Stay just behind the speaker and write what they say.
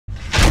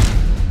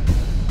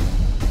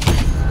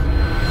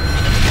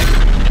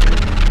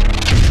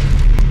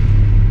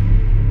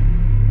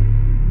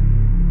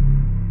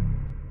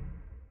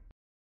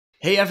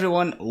Hey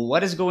everyone,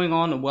 what is going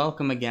on?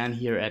 Welcome again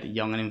here at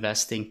Young and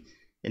Investing.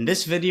 In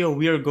this video,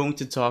 we are going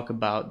to talk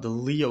about the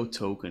Leo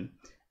token.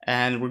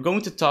 And we're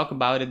going to talk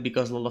about it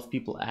because a lot of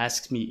people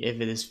ask me if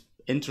it is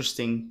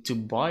interesting to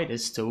buy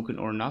this token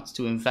or not,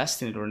 to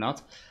invest in it or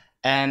not.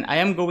 And I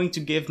am going to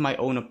give my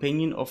own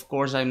opinion. Of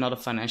course, I'm not a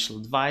financial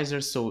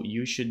advisor, so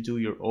you should do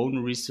your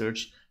own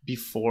research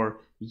before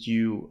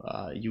you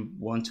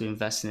want to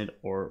invest in it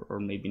or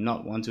maybe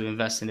not want to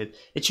invest in it.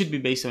 It should be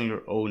based on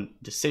your own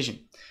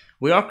decision.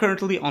 We are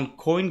currently on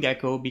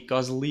CoinGecko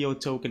because Leo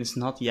token is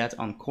not yet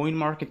on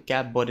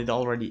CoinMarketCap, but it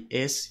already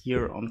is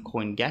here on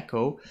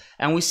CoinGecko.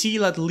 And we see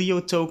that Leo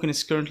token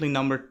is currently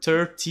number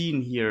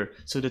 13 here.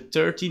 So the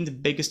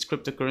 13th biggest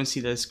cryptocurrency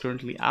that is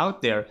currently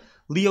out there.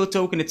 Leo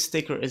token, its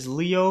ticker is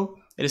Leo.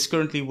 It is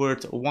currently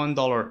worth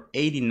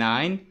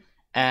 $1.89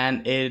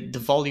 and the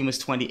volume is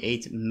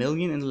 28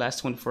 million in the last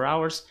 24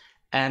 hours.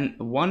 And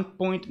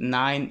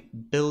 $1.9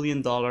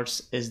 billion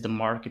is the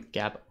market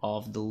cap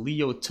of the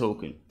Leo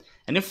token.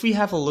 And if we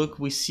have a look,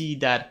 we see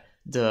that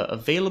the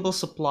available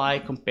supply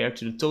compared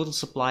to the total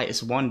supply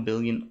is 1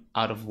 billion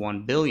out of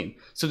 1 billion.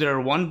 So there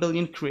are 1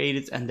 billion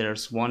created and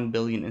there's 1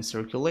 billion in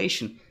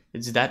circulation.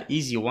 It's that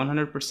easy.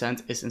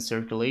 100% is in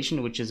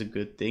circulation, which is a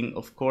good thing,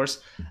 of course.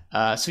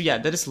 So yeah,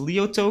 that is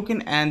Leo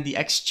token. And the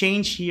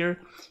exchange here,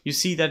 you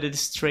see that it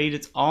is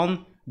traded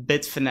on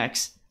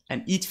Bitfinex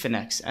and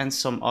Bitfinex and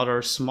some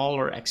other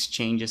smaller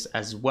exchanges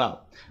as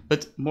well.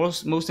 But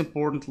most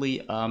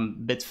importantly,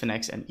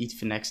 Bitfinex and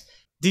Bitfinex,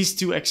 these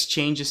two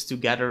exchanges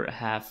together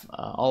have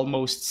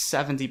almost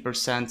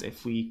 70%,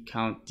 if we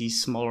count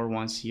these smaller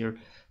ones here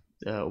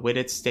with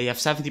it. They have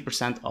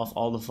 70% of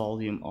all the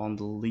volume on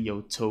the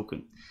Leo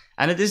token.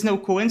 And it is no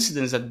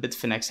coincidence that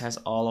Bitfinex has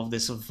all of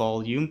this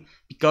volume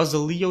because the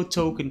Leo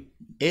token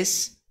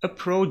is a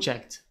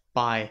project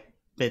by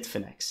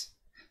Bitfinex.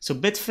 So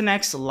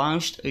Bitfinex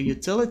launched a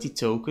utility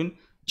token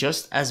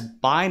just as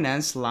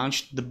Binance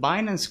launched the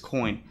Binance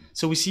coin.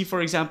 So we see,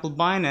 for example,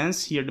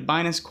 Binance here, the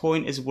Binance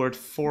coin is worth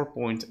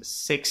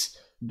 $4.6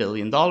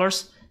 billion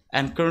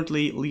and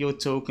currently Leo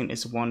token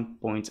is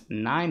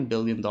 $1.9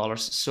 billion.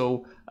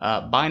 So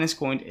Binance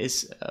coin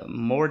is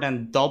more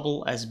than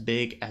double as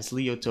big as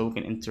Leo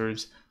token in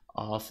terms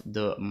of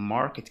the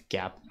market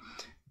cap.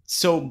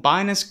 So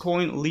Binance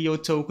coin, Leo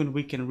token,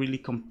 we can really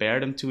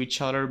compare them to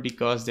each other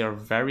because they are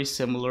very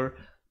similar,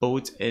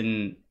 both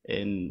in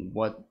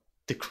what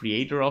the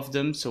creator of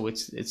them, so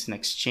it's an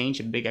exchange,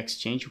 a big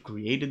exchange who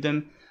created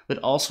them, but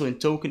also in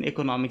token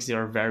economics they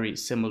are very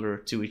similar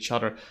to each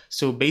other.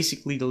 So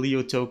basically the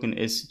Leo token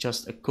is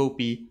just a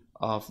copy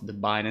of the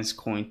Binance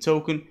coin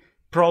token,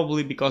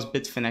 probably because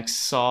Bitfinex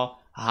saw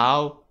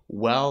how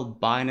well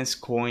Binance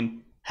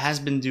coin has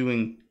been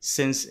doing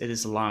since it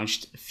is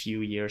launched a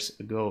few years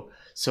ago.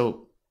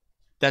 So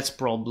that's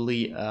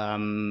probably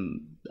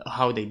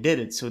how they did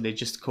it. So they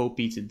just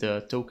copied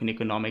the token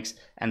economics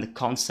and the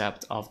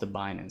concept of the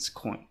Binance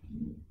coin.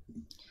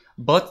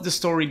 But the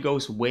story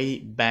goes way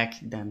back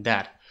than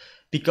that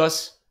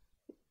because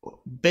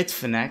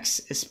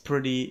Bitfinex is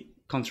pretty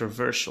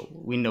controversial.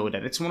 We know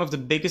that it's one of the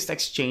biggest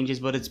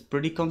exchanges, but it's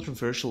pretty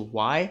controversial.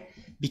 Why?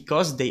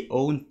 Because they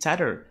own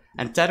Tether,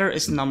 and Tether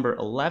is number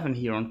 11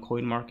 here on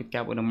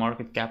CoinMarketCap with a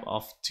market cap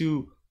of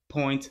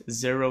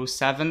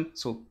 2.07,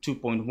 so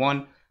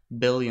 2.1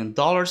 billion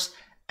dollars,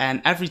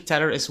 and every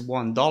tether is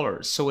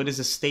 $1. So it is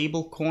a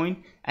stable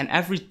coin, and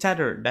every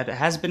tether that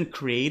has been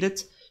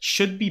created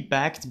should be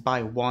backed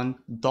by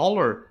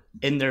 $1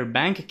 in their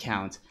bank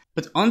account.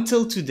 But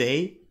until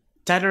today,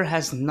 Tether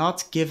has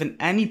not given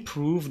any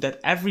proof that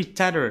every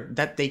tether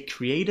that they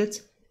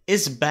created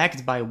is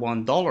backed by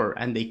 $1,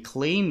 and they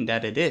claim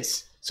that it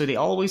is. So they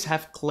always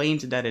have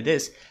claimed that it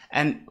is.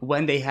 And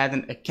when they had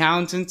an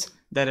accountant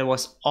that it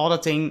was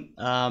auditing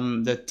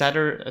the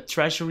Tether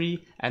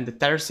treasury and the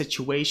Tether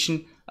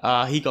situation,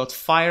 he got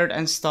fired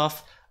and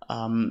stuff.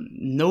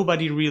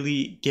 Nobody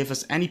really gave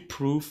us any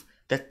proof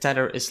that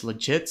Tether is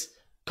legit,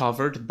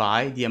 covered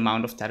by the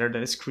amount of Tether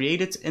that is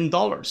created in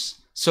dollars.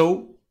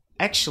 So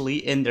actually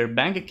in their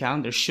bank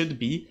account there should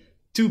be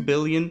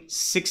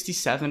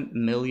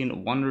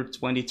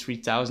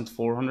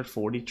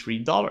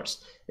 $2,067,123,443.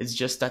 It's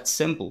just that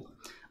simple.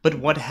 But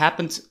what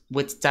happened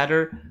with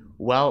Tether?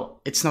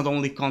 Well, it's not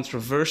only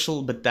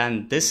controversial, but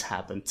then this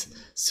happened.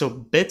 So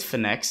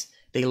Bitfinex,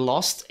 they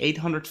lost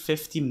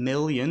 850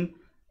 million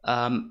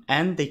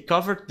and they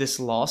covered this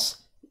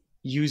loss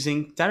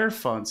using Tether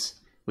funds,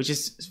 which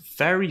is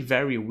very,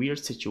 very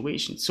weird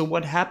situation. So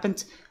what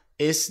happened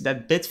is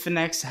that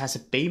Bitfinex has a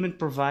payment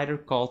provider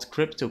called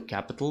Crypto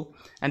Capital,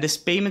 and this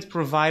payment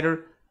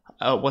provider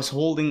was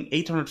holding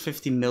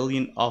 850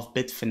 million of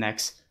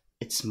Bitfinex,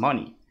 its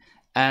money.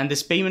 And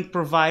this payment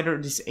provider,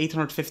 this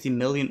 850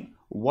 million,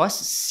 was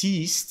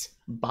seized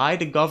by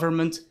the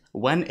government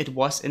when it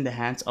was in the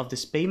hands of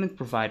this payment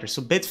provider.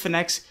 So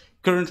Bitfinex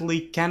currently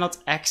cannot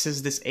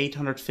access this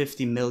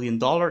 $850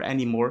 million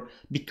anymore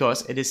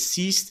because it is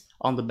seized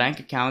on the bank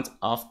account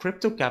of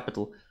Crypto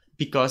Capital,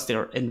 because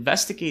they're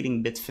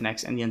investigating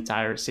Bitfinex and the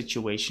entire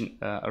situation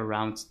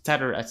around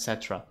Tether,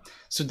 etc.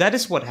 So that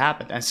is what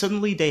happened. And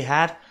suddenly they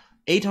had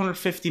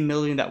 850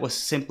 million that was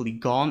simply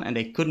gone and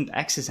they couldn't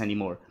access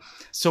anymore.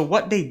 So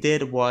what they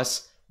did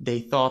was they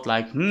thought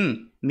like,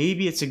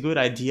 maybe it's a good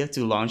idea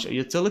to launch a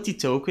utility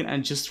token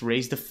and just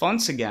raise the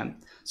funds again.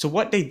 So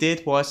what they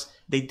did was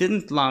they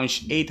didn't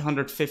launch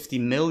 850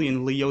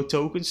 million Leo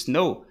tokens.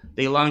 No,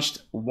 they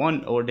launched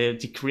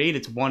they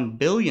created 1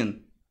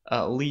 billion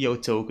Leo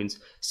tokens.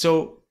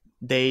 So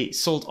they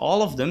sold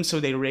all of them. So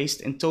they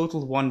raised in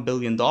total $1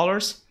 billion.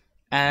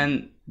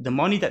 And the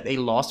money that they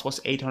lost was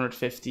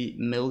 $850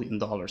 million.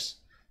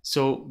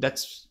 So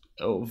that's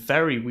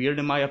very weird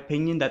in my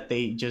opinion that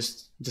they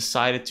just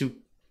decided to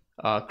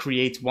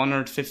create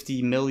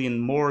 150 million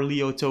more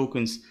Leo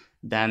tokens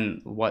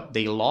than what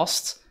they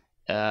lost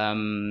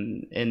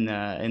in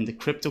the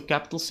crypto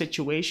capital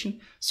situation.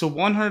 So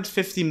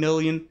 150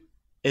 million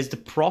is the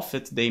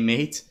profit they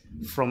made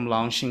from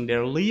launching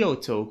their Leo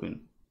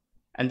token.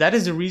 And that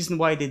is the reason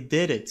why they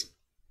did it.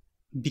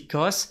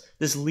 Because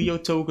this Leo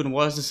token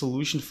was the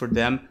solution for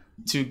them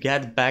to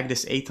get back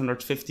this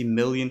 850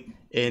 million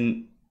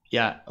in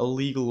a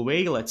legal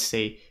way, let's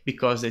say,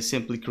 because they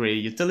simply create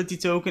a utility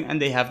token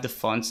and they have the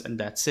funds and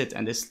that's it.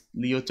 And this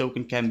Leo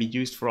token can be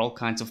used for all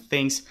kinds of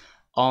things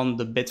on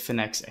the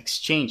Bitfinex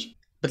exchange.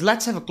 But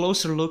let's have a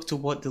closer look to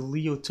what the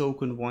Leo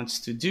token wants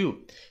to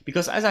do.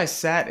 Because as I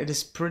said, it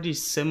is pretty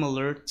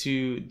similar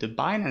to the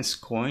Binance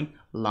coin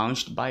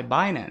launched by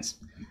Binance.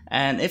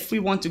 And if we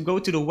want to go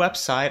to the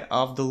website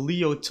of the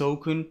Leo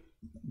token,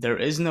 there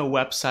is no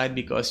website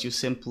because you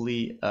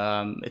simply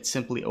it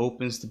simply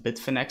opens the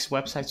Bitfinex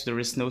website. So there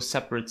is no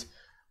separate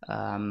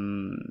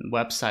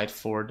website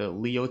for the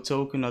Leo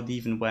token, not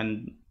even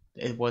when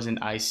it was in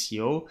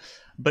ICO.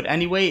 But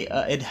anyway,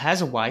 it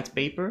has a white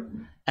paper,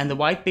 and the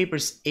white paper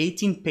is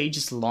 18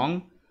 pages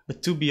long.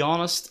 But to be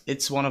honest,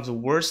 it's one of the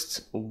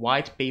worst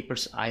white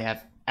papers I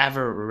have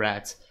ever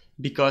read,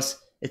 because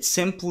it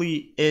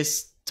simply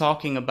is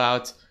talking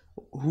about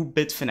who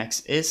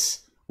Bitfinex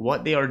is,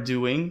 what they are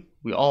doing.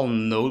 We all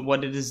know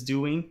what it is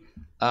doing,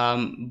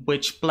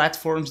 which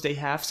platforms they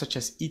have, such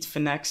as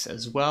Bitfinex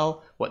as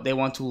well, what they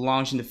want to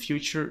launch in the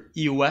future.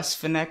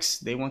 Finex,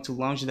 they want to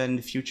launch that in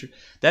the future.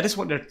 That is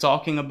what they're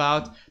talking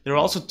about. They're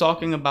also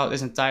talking about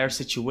this entire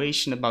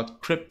situation,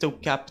 about crypto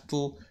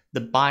capital, the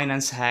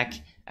Binance hack,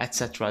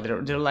 etc.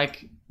 They're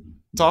like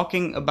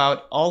talking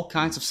about all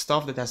kinds of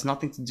stuff that has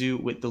nothing to do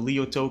with the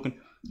Leo token,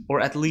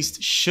 or at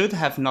least should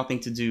have nothing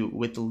to do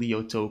with the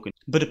Leo token.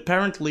 But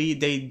apparently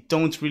they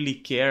don't really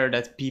care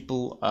that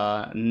people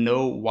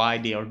know why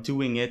they are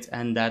doing it,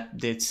 and that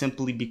it's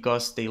simply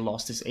because they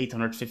lost this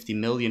 850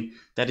 million.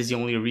 That is the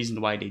only reason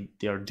why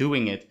they are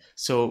doing it.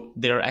 So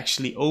they're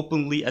actually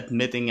openly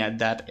admitting at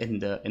that in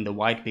the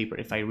white paper,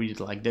 if I read it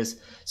like this.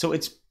 So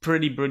it's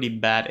pretty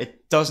bad.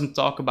 It doesn't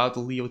talk about the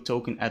Leo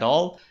token at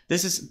all.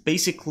 This is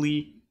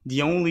basically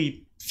the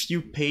only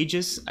few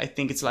pages, I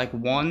think it's like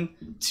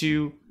 1,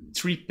 2,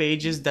 3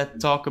 pages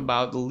that talk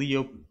about the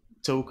Leo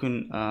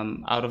token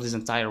out of this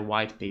entire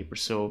white paper.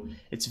 So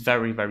it's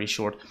very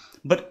short.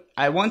 But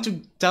I want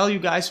to tell you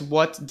guys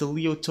what the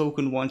Leo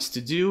token wants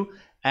to do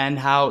and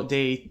how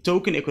the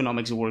token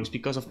economics works,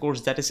 because of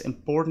course that is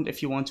important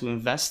if you want to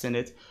invest in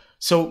it.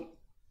 So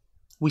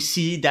we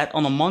see that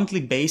on a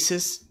monthly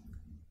basis,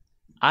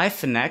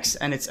 Bitfinex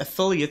and its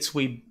affiliates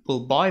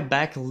will buy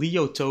back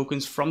Leo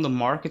tokens from the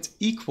market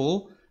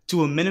equal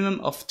to a minimum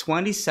of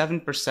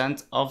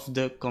 27% of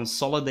the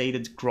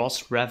consolidated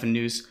gross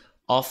revenues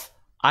of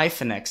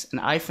Bitfinex.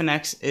 And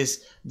Bitfinex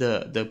is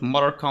the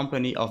mother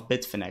company of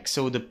Bitfinex.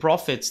 So the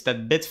profits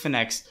that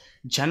Bitfinex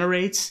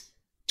generates,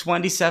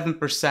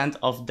 27%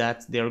 of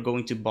that they are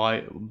going to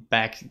buy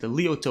back the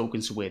Leo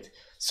tokens with.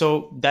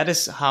 So that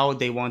is how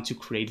they want to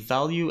create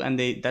value, and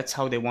that's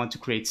how they want to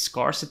create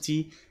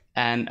scarcity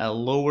and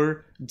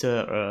lower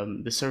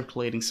the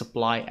circulating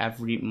supply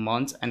every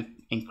month and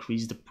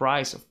increase the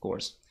price, of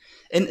course.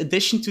 In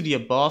addition to the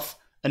above,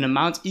 an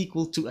amount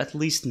equal to at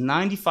least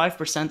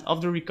 95%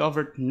 of the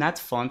recovered net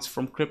funds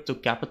from crypto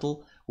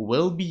capital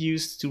will be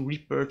used to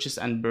repurchase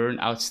and burn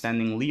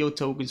outstanding Leo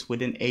tokens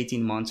within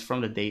 18 months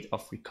from the date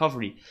of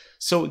recovery.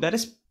 So that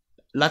is,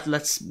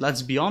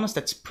 let's be honest,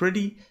 that's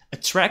pretty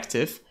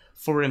attractive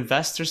for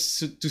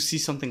investors to see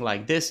something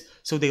like this.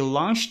 So they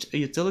launched a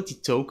utility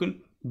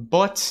token,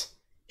 but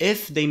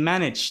if they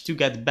manage to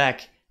get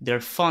back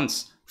their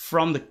funds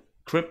from the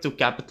crypto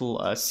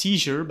capital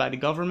seizure by the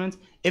government,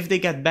 if they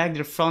get back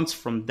their funds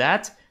from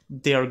that,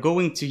 they are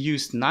going to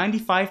use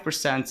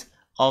 95%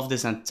 of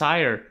this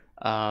entire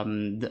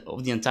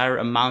of the entire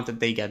amount that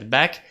they get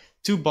back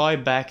to buy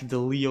back the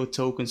Leo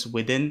tokens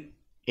within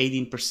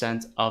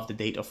 18% of the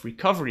date of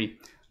recovery.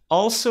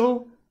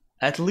 Also,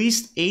 at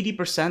least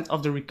 80%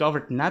 of the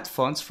recovered net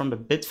funds from the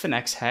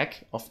Bitfinex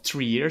hack of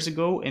 3 years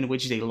ago, in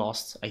which they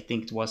lost, I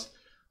think it was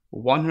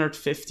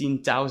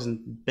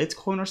 115,000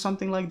 Bitcoin or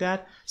something like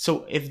that.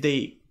 So if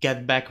they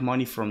get back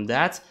money from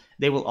that,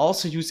 they will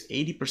also use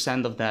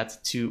 80% of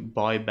that to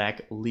buy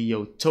back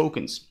Leo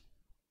tokens.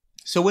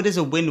 So it is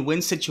a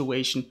win-win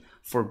situation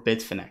for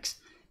Bitfinex.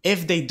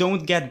 If they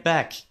don't get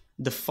back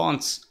the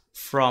funds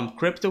from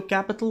crypto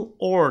capital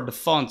or the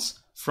funds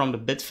from the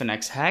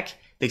Bitfinex hack,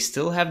 they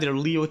still have their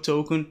Leo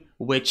token,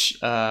 which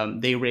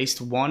they raised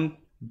 $1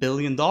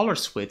 billion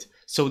with.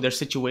 So their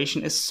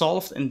situation is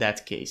solved in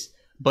that case.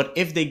 But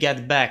if they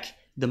get back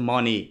the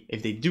money,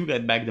 if they do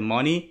get back the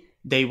money,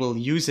 they will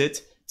use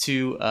it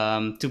to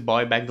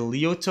buy back the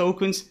Leo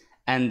tokens,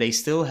 and they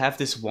still have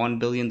this $1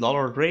 billion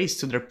raised.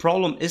 So their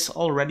problem is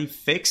already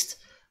fixed.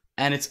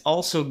 And it's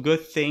also a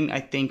good thing, I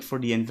think, for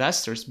the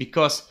investors,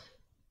 because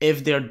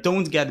if they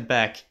don't get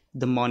back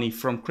the money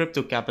from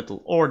crypto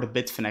capital or the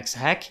Bitfinex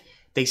hack,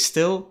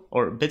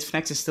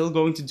 Bitfinex is still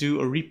going to do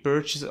a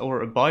repurchase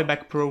or a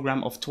buyback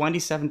program of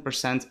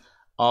 27%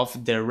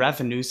 of their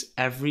revenues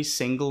every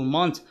single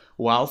month.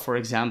 While, for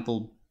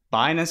example,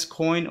 Binance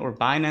Coin or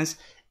Binance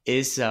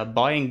is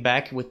buying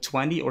back with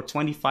 20 or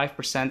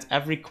 25%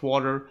 every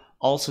quarter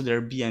also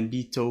their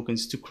BNB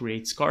tokens to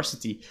create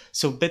scarcity.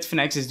 So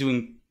Bitfinex is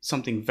doing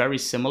something very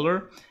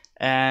similar.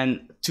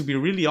 And to be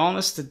really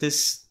honest,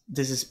 this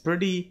is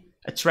pretty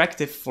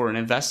attractive for an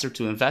investor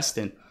to invest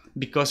in,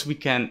 because we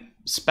can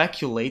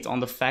speculate on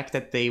the fact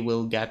that they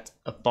will get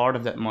a part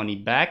of that money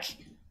back,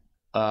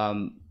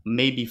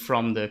 maybe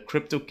from the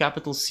crypto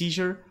capital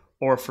seizure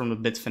or from the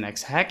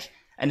Bitfinex hack.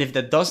 And if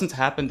that doesn't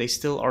happen, they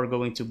still are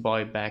going to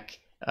buy back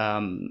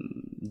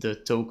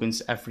the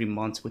tokens every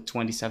month with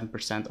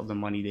 27% of the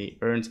money they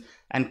earned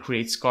and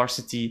create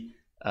scarcity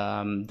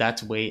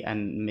that way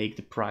and make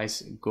the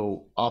price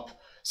go up.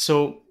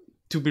 So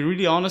to be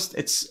really honest,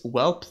 it's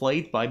well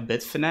played by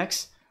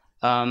Bitfinex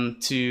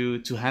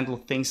to handle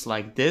things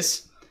like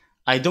this.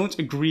 I don't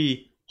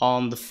agree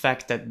on the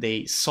fact that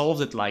they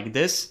solved it like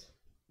this,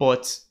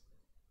 but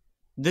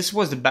this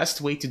was the best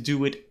way to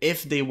do it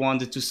if they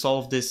wanted to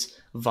solve this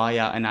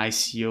via an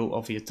ICO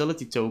of a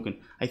utility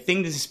token. I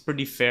think this is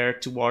pretty fair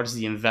towards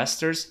the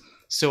investors.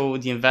 So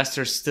the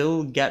investors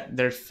still get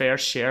their fair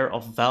share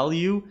of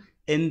value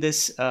in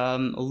this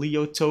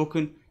Leo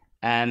token.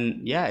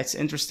 And yeah, it's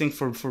interesting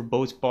for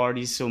both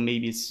parties. So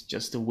maybe it's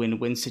just a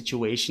win-win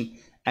situation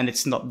and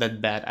it's not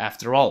that bad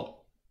after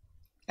all.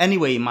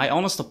 Anyway, my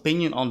honest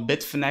opinion on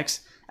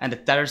Bitfinex and the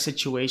Tether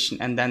situation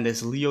and then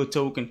this Leo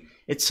token,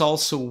 it's all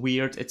so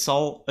weird. It's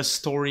all a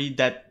story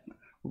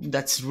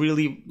that's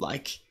really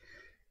like,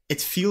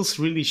 it feels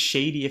really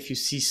shady if you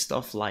see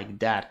stuff like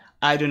that.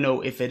 I don't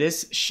know if it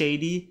is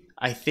shady.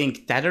 I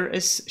think Tether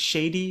is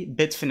shady.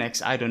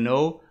 Bitfinex, I don't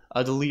know.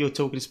 The Leo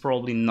token is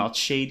probably not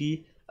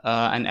shady.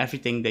 And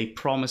everything they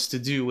promise to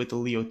do with the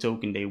Leo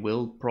token, they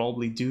will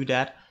probably do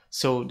that.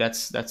 So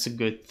that's a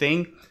good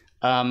thing.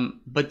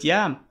 But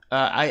yeah,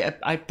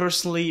 I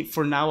personally,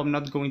 for now, I'm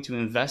not going to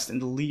invest in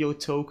the Leo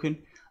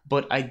token.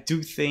 But I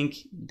do think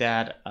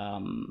that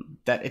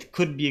that it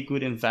could be a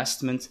good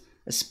investment,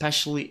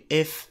 especially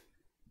if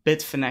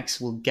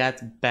Bitfinex will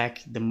get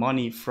back the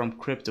money from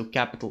crypto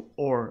capital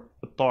or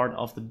a part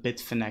of the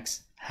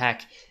Bitfinex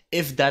hack.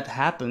 If that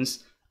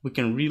happens, we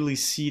can really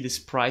see this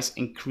price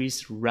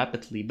increase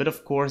rapidly. But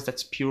of course,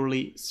 that's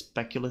purely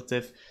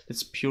speculative.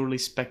 That's purely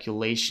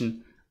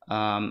speculation.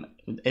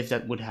 If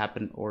that would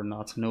happen or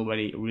not,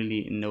 nobody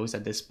really knows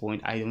at this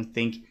point. I don't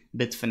think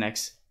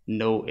Bitfinex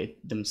know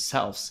it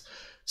themselves.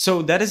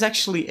 So that is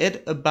actually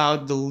it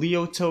about the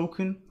Leo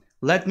token.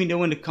 Let me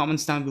know in the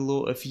comments down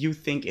below if you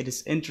think it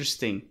is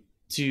interesting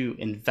to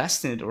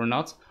invest in it or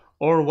not,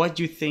 or what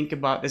you think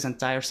about this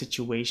entire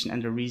situation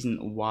and the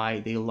reason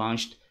why they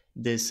launched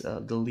this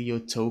the Leo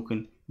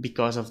token,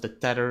 because of the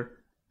Tether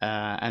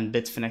and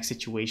Bitfinex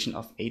situation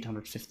of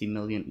 850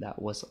 million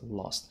that was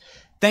lost.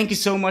 Thank you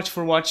so much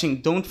for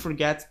watching. Don't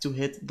forget to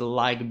hit the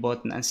like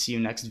button and see you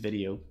next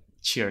video.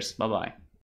 Cheers. Bye bye.